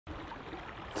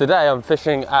Today I'm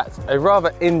fishing at a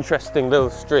rather interesting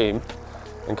little stream,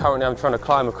 and currently I'm trying to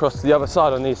climb across to the other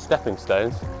side on these stepping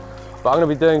stones. But I'm going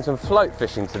to be doing some float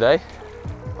fishing today,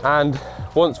 and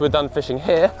once we're done fishing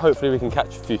here, hopefully we can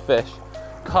catch a few fish.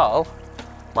 Carl,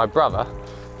 my brother,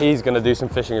 he's going to do some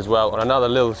fishing as well on another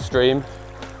little stream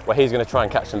where he's going to try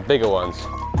and catch some bigger ones.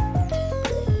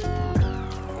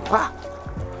 Ah!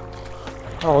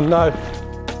 Oh no!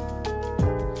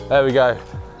 There we go.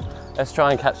 Let's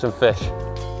try and catch some fish.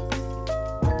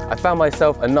 I found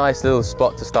myself a nice little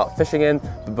spot to start fishing in,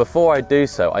 but before I do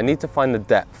so, I need to find the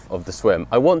depth of the swim.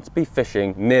 I want to be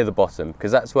fishing near the bottom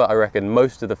because that's where I reckon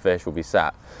most of the fish will be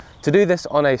sat. To do this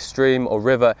on a stream or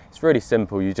river, it's really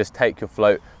simple. You just take your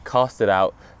float, cast it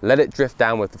out, let it drift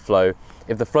down with the flow.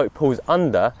 If the float pulls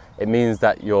under, it means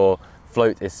that your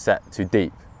float is set too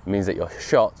deep. It means that your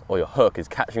shot or your hook is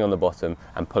catching on the bottom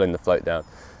and pulling the float down.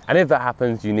 And if that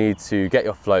happens, you need to get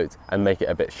your float and make it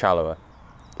a bit shallower.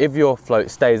 If your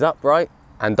float stays upright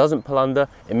and doesn't pull under,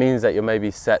 it means that you're maybe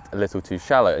set a little too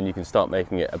shallow and you can start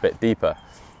making it a bit deeper.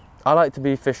 I like to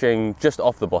be fishing just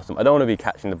off the bottom. I don't want to be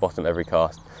catching the bottom every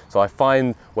cast. So I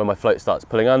find when my float starts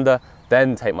pulling under,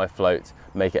 then take my float,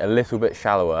 make it a little bit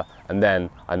shallower, and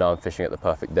then I know I'm fishing at the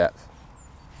perfect depth.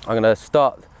 I'm going to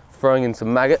start throwing in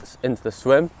some maggots into the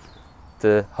swim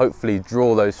to hopefully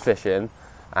draw those fish in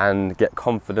and get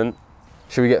confident.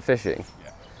 Should we get fishing?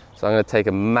 Yeah. So I'm going to take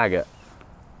a maggot,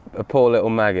 a poor little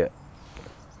maggot,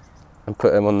 and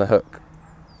put him on the hook.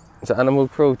 Is that animal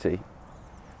cruelty?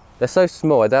 They're so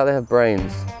small, I doubt they have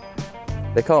brains.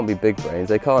 They can't be big brains,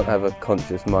 they can't have a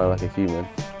conscious mind like a human.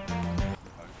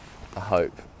 I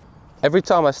hope. Every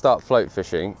time I start float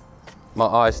fishing, my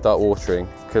eyes start watering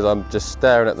because I'm just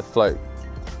staring at the float.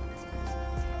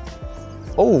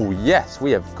 Oh yes,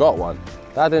 we have got one.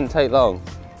 That didn't take long.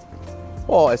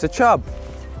 Oh, it's a chub.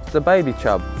 It's a baby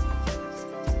chub.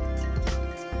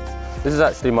 This is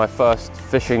actually my first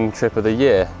fishing trip of the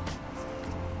year,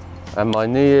 and my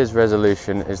New Year's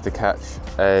resolution is to catch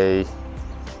a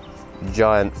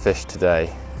giant fish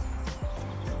today.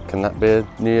 Can that be a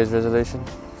New Year's resolution?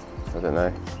 I don't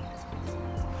know.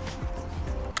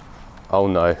 Oh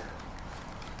no,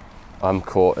 I'm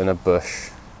caught in a bush.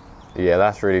 Yeah,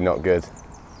 that's really not good.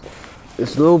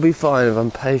 This will all be fine if I'm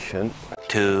patient.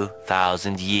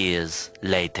 2,000 years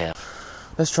later.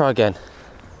 Let's try again.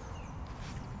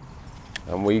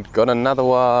 And we got another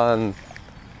one.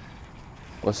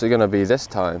 What's it gonna be this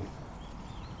time?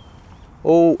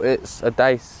 Oh, it's a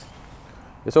dace.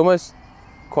 It's almost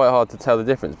quite hard to tell the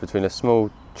difference between a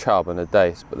small chub and a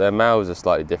dace, but their mouths are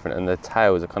slightly different and their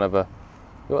tails are kind of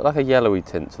got like a yellowy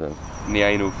tint to them. And the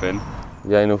anal fin.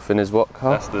 The anal fin is what,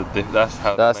 Carl? That's the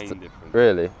main difference.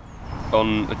 Really?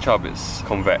 On a chub it's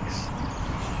convex.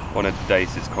 On a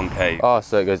dace it's concave. Oh,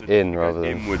 so it goes in rather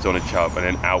than inwards on a chub and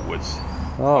then outwards.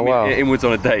 Oh, wow. Inwards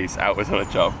on a dace, outwards on a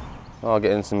chub. Oh,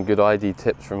 getting some good ID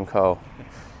tips from Carl.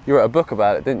 You wrote a book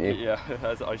about it, didn't you? Yeah,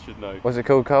 as I should know. What's it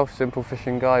called, Carl? Simple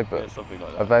Fishing Guidebook? Yeah, something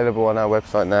like that. Available on our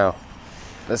website now.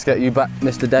 Let's get you back,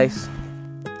 Mr. Dace.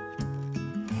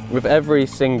 With every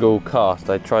single cast,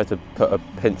 I try to put a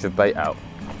pinch of bait out.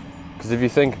 Because if you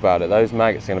think about it, those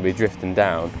maggots are going to be drifting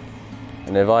down.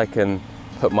 And if I can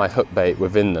put my hook bait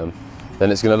within them,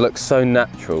 then it's going to look so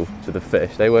natural to the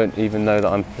fish. They won't even know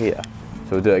that I'm here.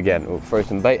 So we'll do it again. We'll throw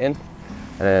some bait in,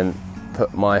 and then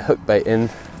put my hook bait in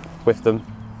with them,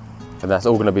 and that's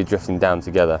all going to be drifting down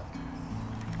together.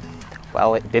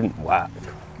 Well, it didn't work,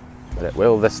 but it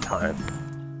will this time.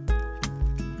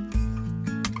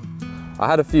 I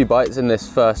had a few bites in this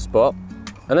first spot,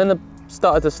 and then it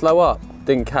started to slow up.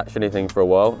 Didn't catch anything for a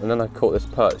while, and then I caught this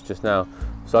perch just now.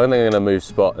 So I think I'm going to move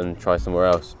spot and try somewhere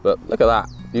else. But look at that,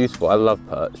 beautiful. I love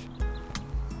perch.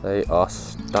 They are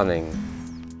stunning.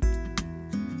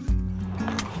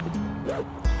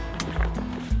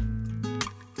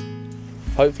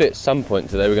 Hopefully at some point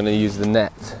today we're going to use the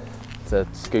net to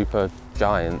scoop a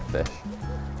giant fish.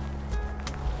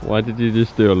 Why did you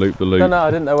just do a loop-the-loop? No,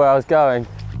 I didn't know where I was going.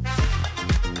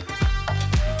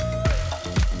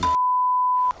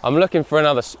 I'm looking for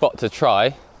another spot to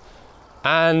try,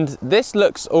 and this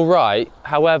looks all right.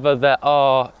 However, there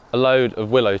are a load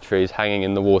of willow trees hanging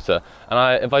in the water,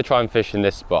 and if I try and fish in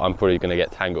this spot, I'm probably going to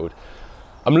get tangled.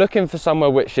 I'm looking for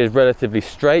somewhere which is relatively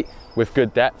straight with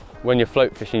good depth. When you're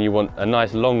float fishing, you want a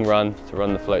nice long run to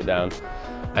run the float down,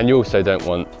 and you also don't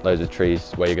want loads of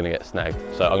trees where you're going to get snagged.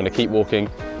 So I'm going to keep walking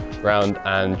around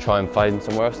and try and find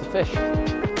somewhere else to fish.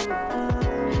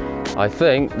 I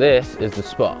think this is the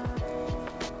spot.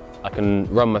 I can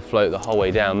run my float the whole way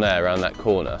down there around that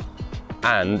corner,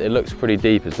 and it looks pretty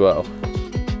deep as well.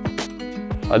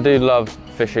 I do love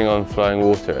fishing on flowing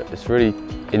water. It's really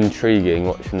intriguing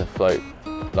watching the float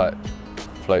like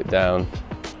float down.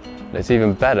 And it's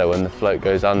even better when the float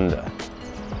goes under,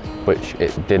 which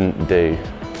it didn't do.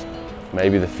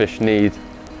 Maybe the fish need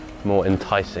more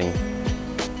enticing.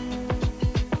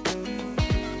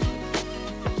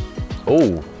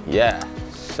 Oh, yeah,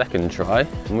 second try,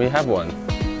 and we have one.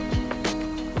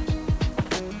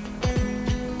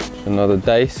 Another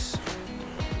dace,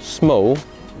 small,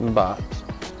 but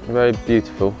very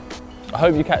beautiful. I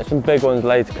hope you catch some big ones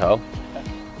later, Carl,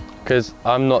 because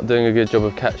I'm not doing a good job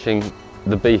of catching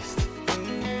the beast.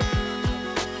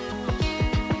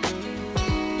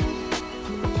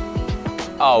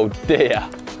 Oh dear,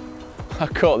 I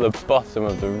caught the bottom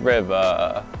of the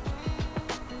river.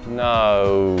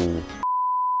 No.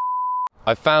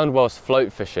 I found whilst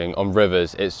float fishing on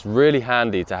rivers, it's really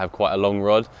handy to have quite a long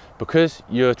rod because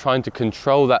you're trying to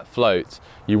control that float.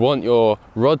 You want your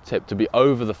rod tip to be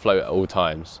over the float at all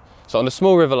times. So on a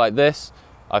small river like this,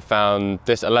 I found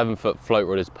this 11-foot float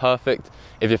rod is perfect.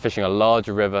 If you're fishing a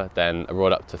larger river, then a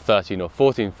rod up to 13 or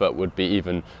 14 foot would be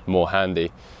even more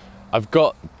handy. I've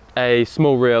got a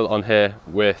small reel on here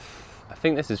with, I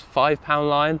think this is 5-pound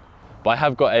line, but I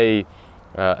have got a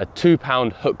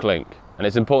 2-pound hook link. And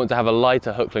it's important to have a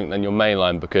lighter hook link than your main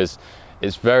line because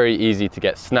it's very easy to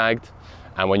get snagged.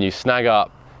 And when you snag up,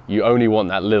 you only want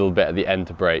that little bit at the end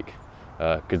to break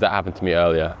because that happened to me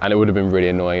earlier. And it would have been really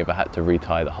annoying if I had to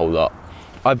retie the whole lot.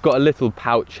 I've got a little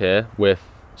pouch here with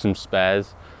some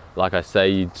spares. Like I say,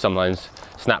 you sometimes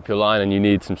snap your line and you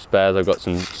need some spares. I've got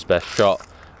some spare shot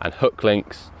and hook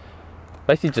links.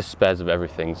 Basically just spares of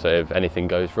everything. So if anything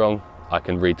goes wrong, I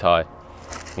can retie.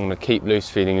 I'm going to keep loose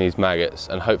feeding these maggots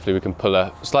and hopefully we can pull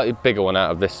a slightly bigger one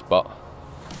out of this spot.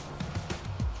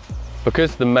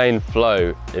 Because the main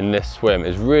flow in this swim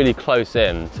is really close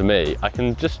in to me, I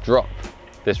can just drop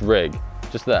this rig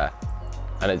just there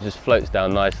and it just floats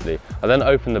down nicely. I then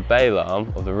open the bail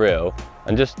arm of the reel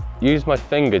and just use my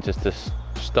finger just to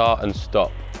start and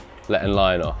stop letting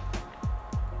line off.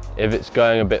 If it's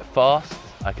going a bit fast,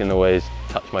 I can always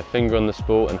touch my finger on the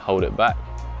spool and hold it back.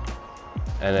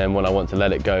 And then when I want to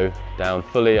let it go down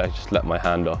fully, I just let my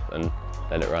hand off and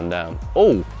let it run down.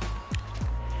 Oh,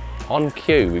 on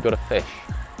cue, we've got a fish.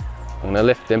 I'm gonna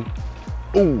lift him.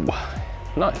 Ooh,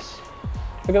 nice.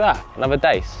 Look at that, another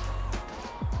dace.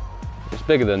 It's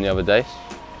bigger than the other dace.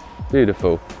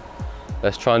 Beautiful.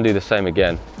 Let's try and do the same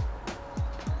again.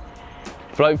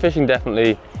 Float fishing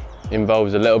definitely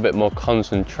involves a little bit more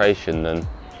concentration than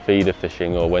feeder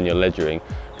fishing or when you're ledgering.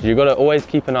 Because you've got to always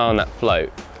keep an eye on that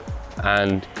float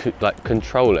and like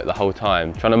control it the whole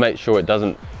time, trying to make sure it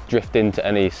doesn't drift into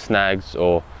any snags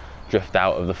or drift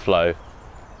out of the flow.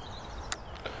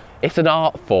 It's an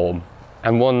art form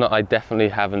and one that I definitely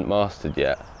haven't mastered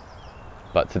yet,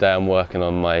 but today I'm working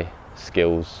on my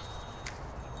skills.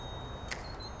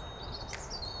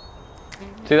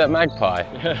 See that magpie?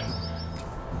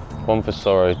 One for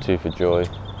sorrow, two for joy.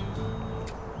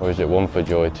 Or is it one for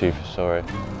joy, two for sorrow?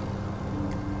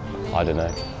 I don't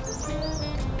know.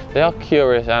 They are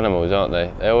curious animals, aren't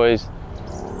they? They're always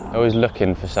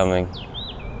looking for something.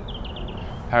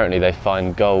 Apparently they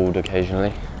find gold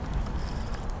occasionally.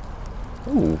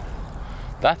 Ooh,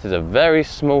 that is a very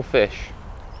small fish.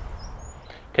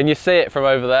 Can you see it from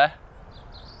over there?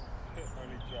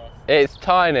 It's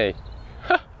tiny.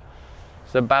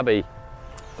 It's a babby.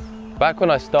 Back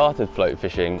when I started float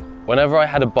fishing, whenever I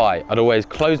had a bite, I'd always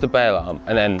close the bail arm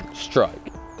and then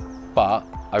strike. But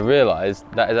I realised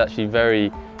that is actually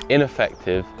very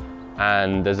ineffective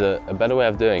and there's a better way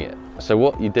of doing it. So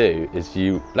what you do is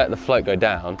you let the float go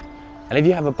down, and if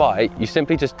you have a bite, you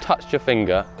simply just touch your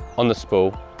finger on the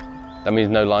spool. That means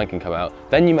no line can come out.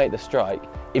 Then you make the strike.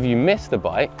 If you miss the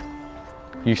bite,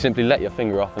 you simply let your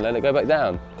finger off and let it go back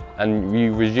down, and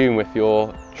you resume with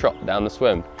your trot down the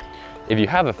swim. If you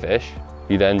have a fish,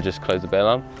 you then just close the bail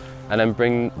arm and then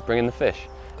bring in the fish.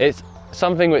 It's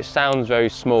something which sounds very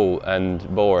small and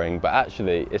boring, but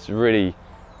actually it's really,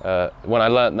 when I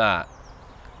learnt that,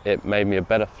 it made me a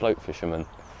better float fisherman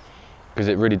because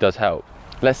it really does help.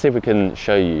 Let's see if we can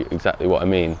show you exactly what I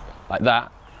mean. Like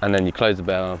that, and then you close the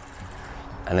bail arm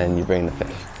and then you bring the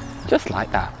fish. Just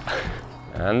like that.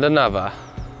 And another.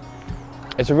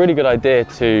 It's a really good idea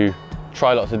to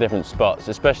try lots of different spots,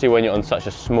 especially when you're on such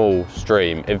a small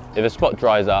stream. If a spot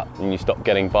dries up and you stop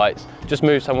getting bites, just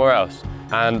move somewhere else.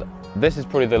 And this is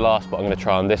probably the last spot I'm going to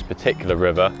try on this particular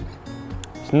river.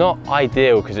 It's not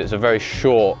ideal because it's a very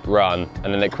short run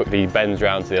and then it quickly bends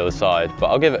around to the other side, but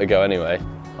I'll give it a go anyway.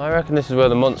 I reckon this is where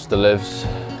the monster lives.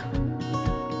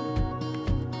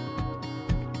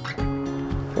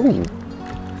 Ooh.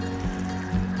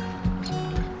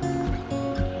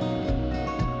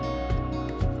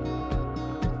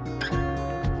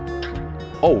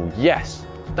 Oh yes,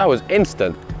 that was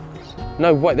instant.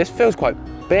 No way, this feels quite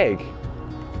big.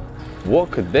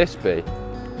 What could this be?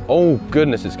 Oh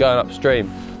goodness, it's going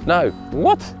upstream. No,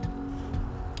 what?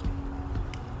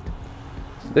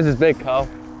 This is big, Carl.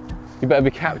 You better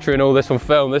be capturing all this on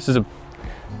film. This is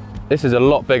a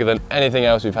lot bigger than anything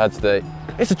else we've had today.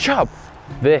 It's a chub.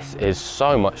 This is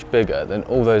so much bigger than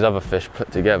all those other fish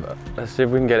put together. Let's see if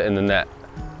we can get it in the net.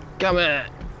 Come here.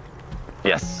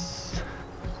 Yes.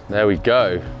 There we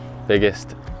go.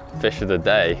 Biggest fish of the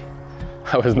day.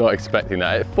 I was not expecting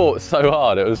that. It fought so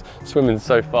hard. It was swimming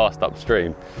so fast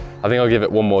upstream. I think I'll give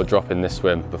it one more drop in this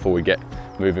swim before we get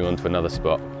moving on to another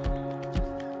spot.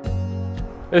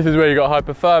 This is where you got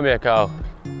hypothermia, Carl.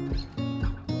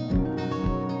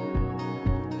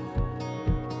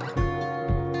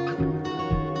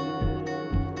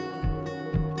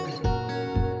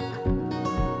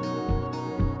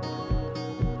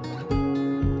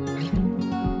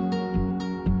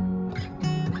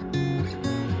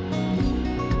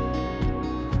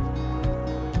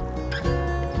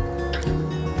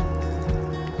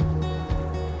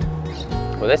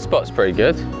 Well, this spot's pretty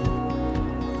good.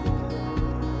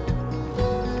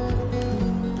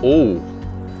 Oh,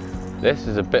 this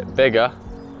is a bit bigger.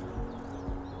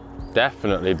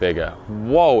 Definitely bigger.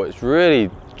 Whoa, it's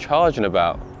really charging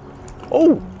about.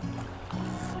 Oh,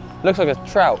 looks like a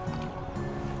trout.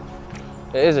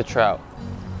 It is a trout.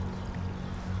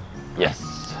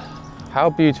 Yes.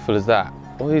 How beautiful is that?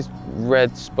 All these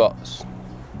red spots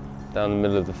down the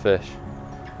middle of the fish.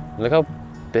 Look how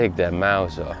big their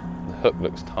mouths are. The hook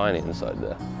looks tiny inside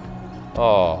there.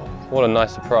 Oh, what a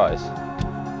nice surprise.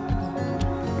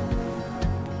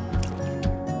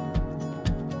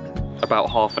 About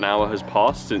half an hour has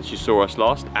passed since you saw us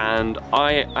last, and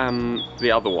I am the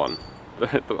other one.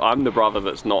 I'm the brother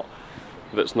that's not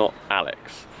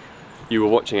Alex. You were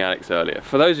watching Alex earlier.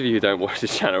 For those of you who don't watch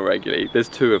this channel regularly, there's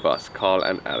two of us, Carl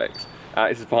and Alex.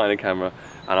 Alex is behind the camera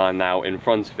and I'm now in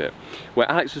front of it. Where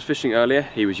Alex was fishing earlier,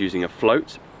 he was using a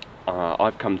float.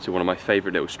 I've come to one of my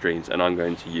favourite little streams and I'm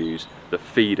going to use the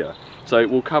feeder. So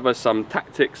we'll cover some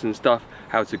tactics and stuff,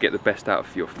 how to get the best out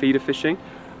of your feeder fishing.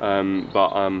 But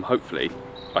hopefully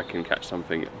I can catch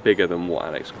something bigger than what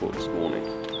Alex caught this morning.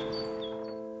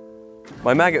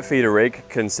 My maggot feeder rig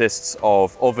consists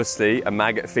of obviously a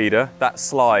maggot feeder that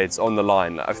slides on the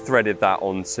line. I've threaded that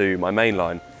onto my main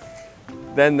line.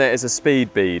 Then there is a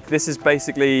speed bead. This is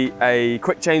basically a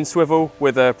quick chain swivel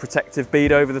with a protective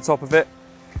bead over the top of it.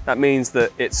 That means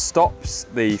that it stops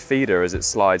the feeder as it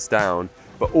slides down,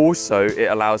 but also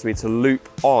it allows me to loop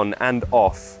on and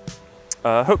off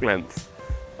hook length.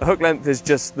 A hook length is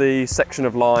just the section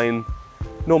of line,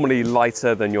 normally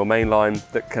lighter than your main line,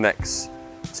 that connects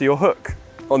to your hook.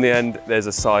 On the end, there's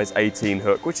a size 18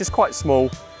 hook, which is quite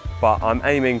small, but I'm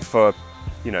aiming for,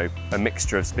 you know, a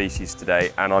mixture of species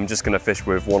today, and I'm just gonna fish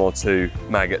with 1 or 2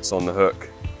 maggots on the hook.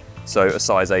 So a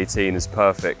size 18 is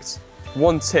perfect.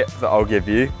 One tip that I'll give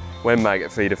you when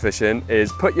maggot feeder fishing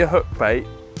is put your hook bait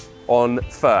on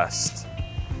first.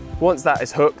 Once that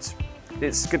is hooked,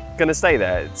 it's gonna stay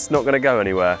there. It's not gonna go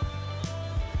anywhere.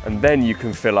 And then you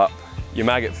can fill up your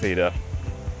maggot feeder.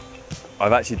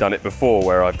 I've actually done it before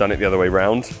where I've done it the other way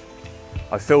round.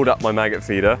 I filled up my maggot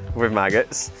feeder with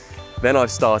maggots. Then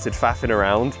I've started faffing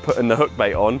around, putting the hook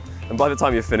bait on. And by the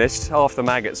time you're finished, half the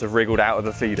maggots have wriggled out of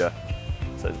the feeder.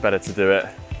 So it's better to do it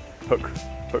hook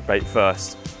bait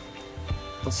first.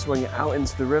 I'll swing it out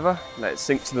into the river, let it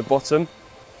sink to the bottom.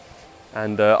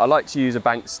 And I like to use a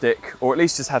bank stick, or at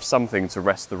least just have something to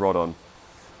rest the rod on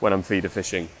when I'm feeder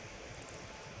fishing.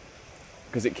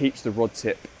 Because it keeps the rod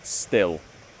tip still.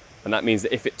 And that means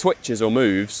that if it twitches or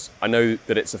moves, I know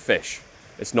that it's a fish.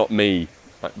 It's not me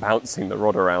like bouncing the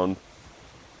rod around.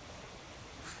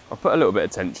 I'll put a little bit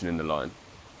of tension in the line.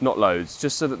 Not loads,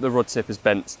 just so that the rod tip is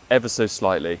bent ever so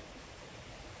slightly.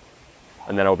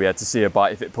 And then I'll be able to see a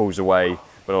bite if it pulls away,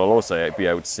 but I'll also be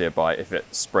able to see a bite if it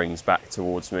springs back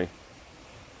towards me.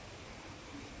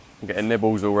 I'm getting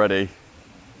nibbles already.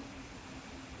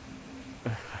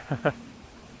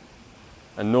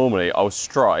 And normally I'll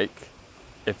strike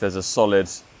if there's a solid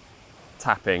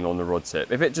tapping on the rod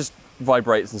tip. If it just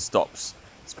vibrates and stops,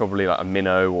 it's probably like a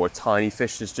minnow or a tiny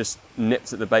fish that's just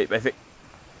nipped at the bait. But if it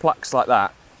plucks like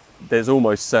that, there's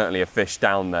almost certainly a fish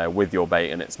down there with your bait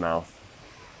in its mouth.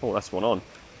 Oh, that's one on.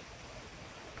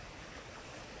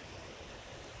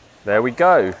 There we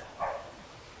go.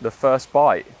 The first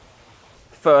bite.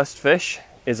 First fish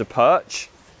is a perch,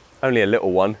 only a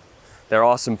little one. There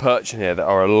are some perch in here that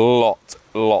are a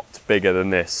lot bigger than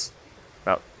this.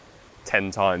 About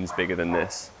 10 times bigger than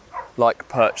this. Like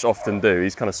perch often do,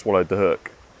 he's kind of swallowed the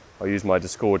hook. I'll use my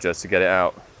disgorger to get it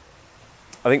out.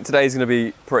 I think today's going to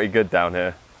be pretty good down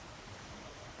here.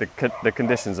 The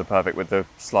conditions are perfect with the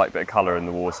slight bit of colour in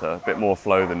the water, a bit more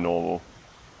flow than normal.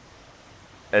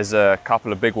 There's a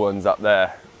couple of big ones up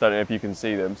there. Don't know if you can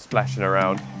see them splashing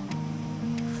around.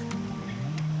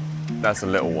 That's a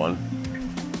little one.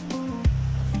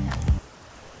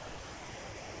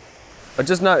 I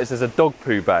just noticed there's a dog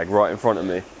poo bag right in front of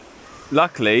me.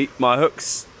 Luckily, my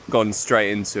hook's gone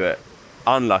straight into it.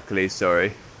 Unluckily,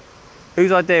 sorry.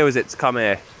 Whose idea was it to come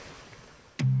here?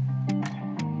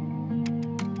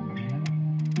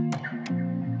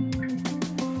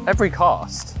 Every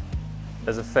cast,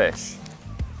 there's a fish.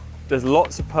 There's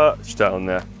lots of perch down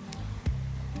there.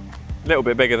 A little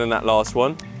bit bigger than that last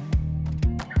one.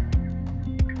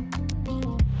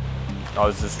 I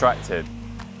was distracted.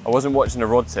 I wasn't watching the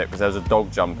rod tip because there was a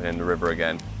dog jumping in the river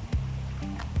again.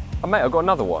 Oh mate, I've got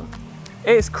another one.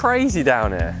 It's crazy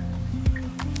down here.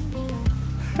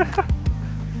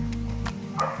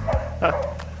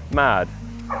 Mad.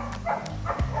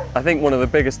 I think one of the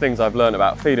biggest things I've learned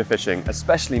about feeder fishing,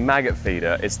 especially maggot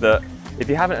feeder, is that if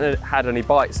you haven't had any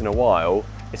bites in a while,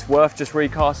 it's worth just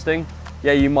recasting.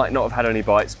 Yeah, you might not have had any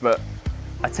bites, but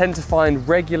I tend to find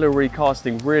regular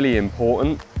recasting really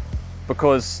important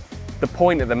because the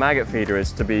point of the maggot feeder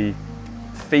is to be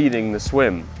feeding the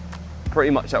swim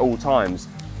pretty much at all times.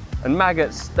 And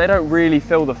maggots, they don't really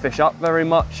fill the fish up very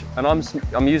much, and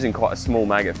I'm using quite a small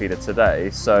maggot feeder today,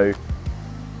 so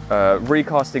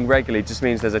recasting regularly just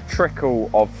means there's a trickle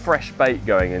of fresh bait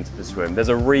going into the swim. There's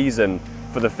a reason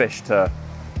for the fish to,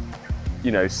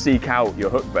 you know, seek out your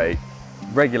hook bait.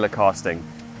 Regular casting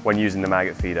when using the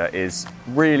maggot feeder is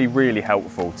really, really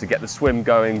helpful to get the swim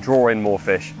going, draw in more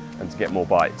fish, and to get more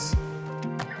bites.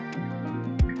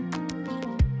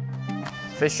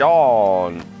 Fish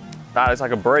on! That looks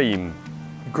like a bream.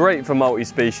 Great for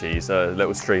multi-species,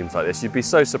 little streams like this. You'd be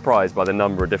so surprised by the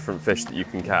number of different fish that you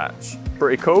can catch.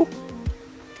 Pretty cool.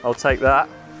 I'll take that.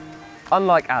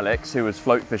 Unlike Alex, who was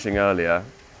float fishing earlier,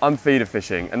 I'm feeder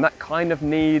fishing, and that kind of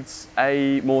needs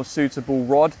a more suitable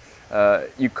rod.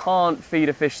 You can't feed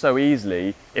a fish so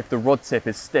easily if the rod tip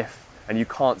is stiff and you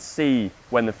can't see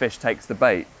when the fish takes the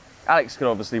bait. Alex can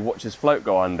obviously watch his float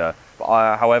go under,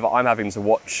 but however, I'm having to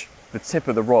watch the tip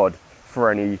of the rod for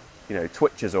any, you know,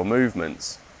 twitches or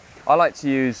movements. I like to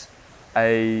use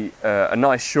a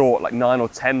nice short, like 9 or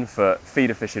 10 foot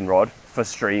feeder fishing rod for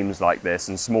streams like this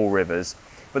and small rivers.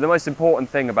 But the most important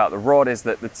thing about the rod is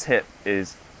that the tip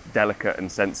is delicate and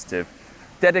sensitive.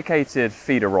 Dedicated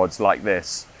feeder rods like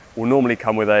this will normally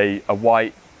come with a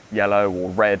white, yellow or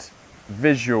red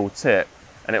visual tip,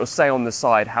 and it will say on the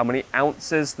side how many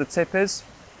ounces the tip is.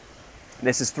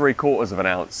 This is 3/4 of an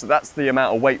ounce, so that's the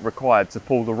amount of weight required to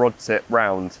pull the rod tip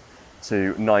round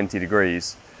to 90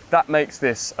 degrees. That makes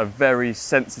this a very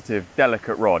sensitive,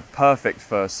 delicate rod, perfect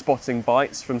for spotting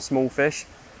bites from small fish.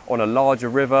 On a larger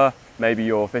river, maybe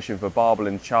you're fishing for barbel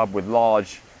and chub with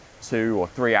large 2 or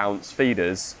 3 ounce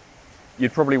feeders,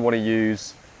 you'd probably want to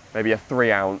use maybe a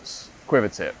 3 ounce quiver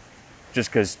tip,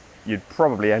 just because you'd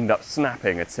probably end up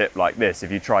snapping a tip like this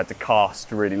if you tried to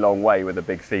cast a really long way with a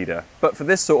big feeder. But for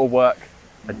this sort of work,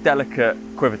 a delicate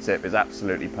quiver tip is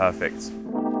absolutely perfect.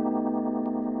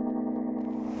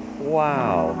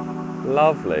 Wow,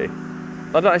 lovely.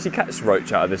 I don't actually catch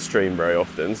roach out of this stream very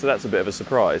often, so that's a bit of a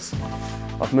surprise.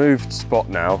 I've moved spot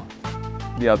now.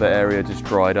 The other area just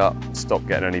dried up, stopped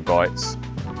getting any bites.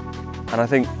 And I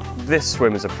think this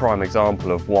swim is a prime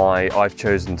example of why I've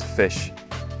chosen to fish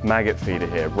maggot feeder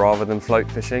here rather than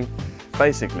float fishing.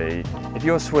 Basically, if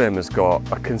your swim has got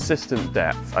a consistent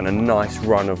depth and a nice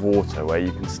run of water where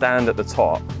you can stand at the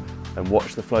top and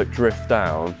watch the float drift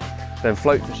down, then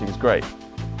float fishing is great.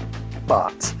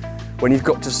 But when you've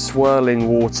got just swirling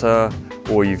water,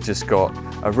 or you've just got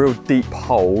a real deep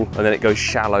hole and then it goes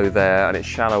shallow there and it's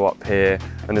shallow up here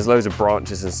and there's loads of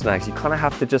branches and snags, you kind of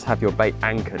have to just have your bait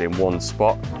anchored in one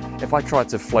spot. If I tried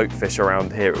to float fish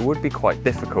around here, it would be quite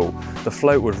difficult. The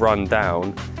float would run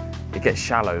down, it gets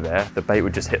shallow there, the bait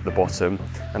would just hit the bottom,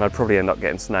 and I'd probably end up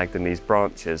getting snagged in these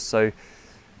branches. So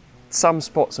some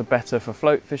spots are better for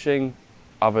float fishing,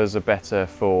 others are better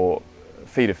for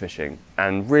feeder fishing,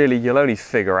 and really you'll only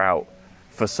figure out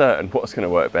for certain what's going to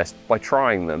work best by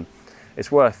trying them.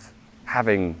 It's worth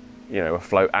having, you know, a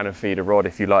float and a feeder rod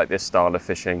if you like this style of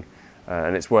fishing,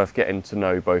 and it's worth getting to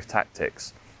know both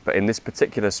tactics. But in this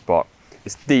particular spot,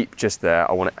 it's deep just there.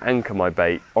 I want to anchor my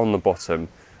bait on the bottom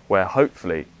where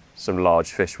hopefully some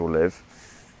large fish will live,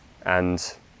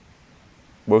 and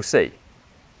we'll see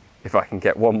if I can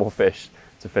get one more fish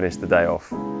to finish the day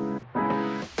off.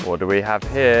 What do we have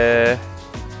here?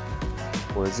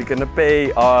 What is it going to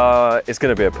be? It's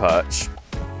going to be a perch,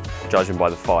 judging by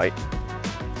the fight.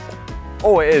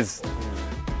 Oh, it is.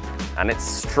 And it's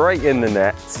straight in the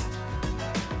net.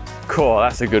 Cool,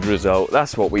 that's a good result.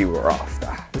 That's what we were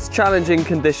after. It's challenging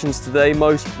conditions today.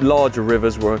 Most larger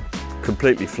rivers were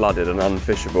completely flooded and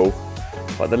unfishable,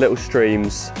 but the little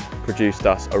streams produced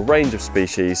us a range of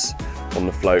species on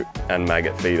the float and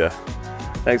maggot feeder.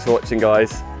 Thanks for watching,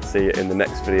 guys. See you in the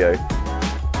next video.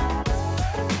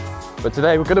 But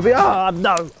today we're gonna be,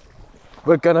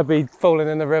 we're gonna be falling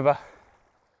in the river.